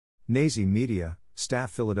Nazi Media,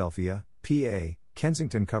 Staff Philadelphia, PA,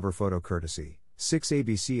 Kensington cover photo courtesy, 6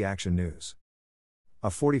 ABC Action News. A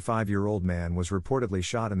 45-year-old man was reportedly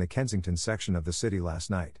shot in the Kensington section of the city last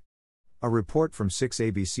night. A report from 6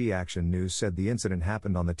 ABC Action News said the incident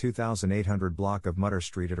happened on the 2800 block of Mutter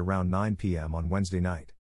Street at around 9 p.m. on Wednesday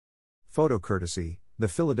night. Photo courtesy, the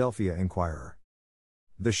Philadelphia Inquirer.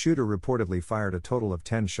 The shooter reportedly fired a total of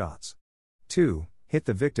 10 shots. 2 hit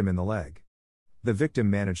the victim in the leg. The victim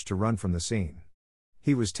managed to run from the scene.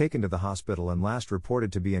 He was taken to the hospital and last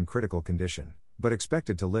reported to be in critical condition, but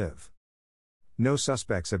expected to live. No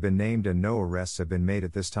suspects have been named and no arrests have been made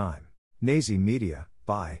at this time. Nazi Media,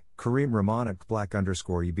 by Kareem Rahman at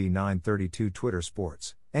Black_EB932 Twitter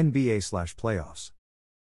Sports, NBA/playoffs.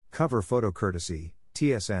 Cover photo courtesy,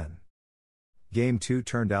 TSN. Game 2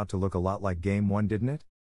 turned out to look a lot like Game 1, didn't it?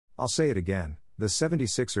 I'll say it again, the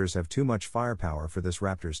 76ers have too much firepower for this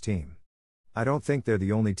Raptors team. I don't think they're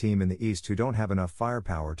the only team in the East who don't have enough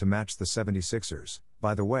firepower to match the 76ers,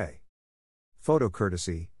 by the way. Photo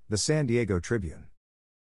courtesy, the San Diego Tribune.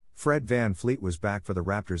 Fred VanVleet was back for the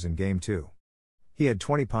Raptors in Game 2. He had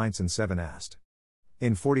 20 pints and 7 assists.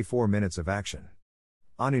 In 44 minutes of action.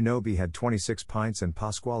 Anunoby had 26 pints and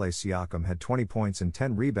Pasquale Siakam had 20 points and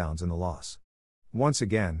 10 rebounds in the loss. Once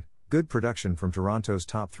again, good production from Toronto's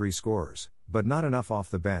top 3 scorers, but not enough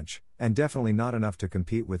off the bench, and definitely not enough to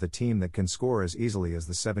compete with a team that can score as easily as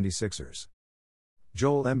the 76ers.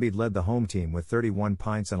 Joel Embiid led the home team with 31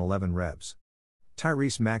 pints and 11 rebs.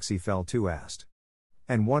 Tyrese Maxey fell 2 assists.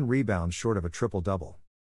 And 1 rebound short of a triple-double.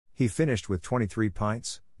 He finished with 23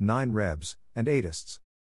 pints, 9 rebs, and 8 assists.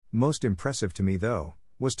 Most impressive to me though,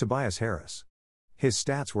 was Tobias Harris. His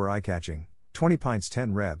stats were eye-catching, 20 pints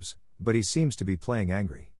 10 rebs, but he seems to be playing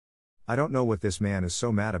angry. I don't know what this man is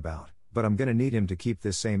so mad about, but I'm gonna need him to keep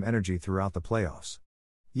this same energy throughout the playoffs.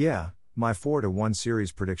 Yeah, my 4-1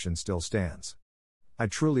 series prediction still stands. I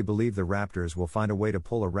truly believe the Raptors will find a way to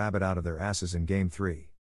pull a rabbit out of their asses in Game 3.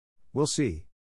 We'll see.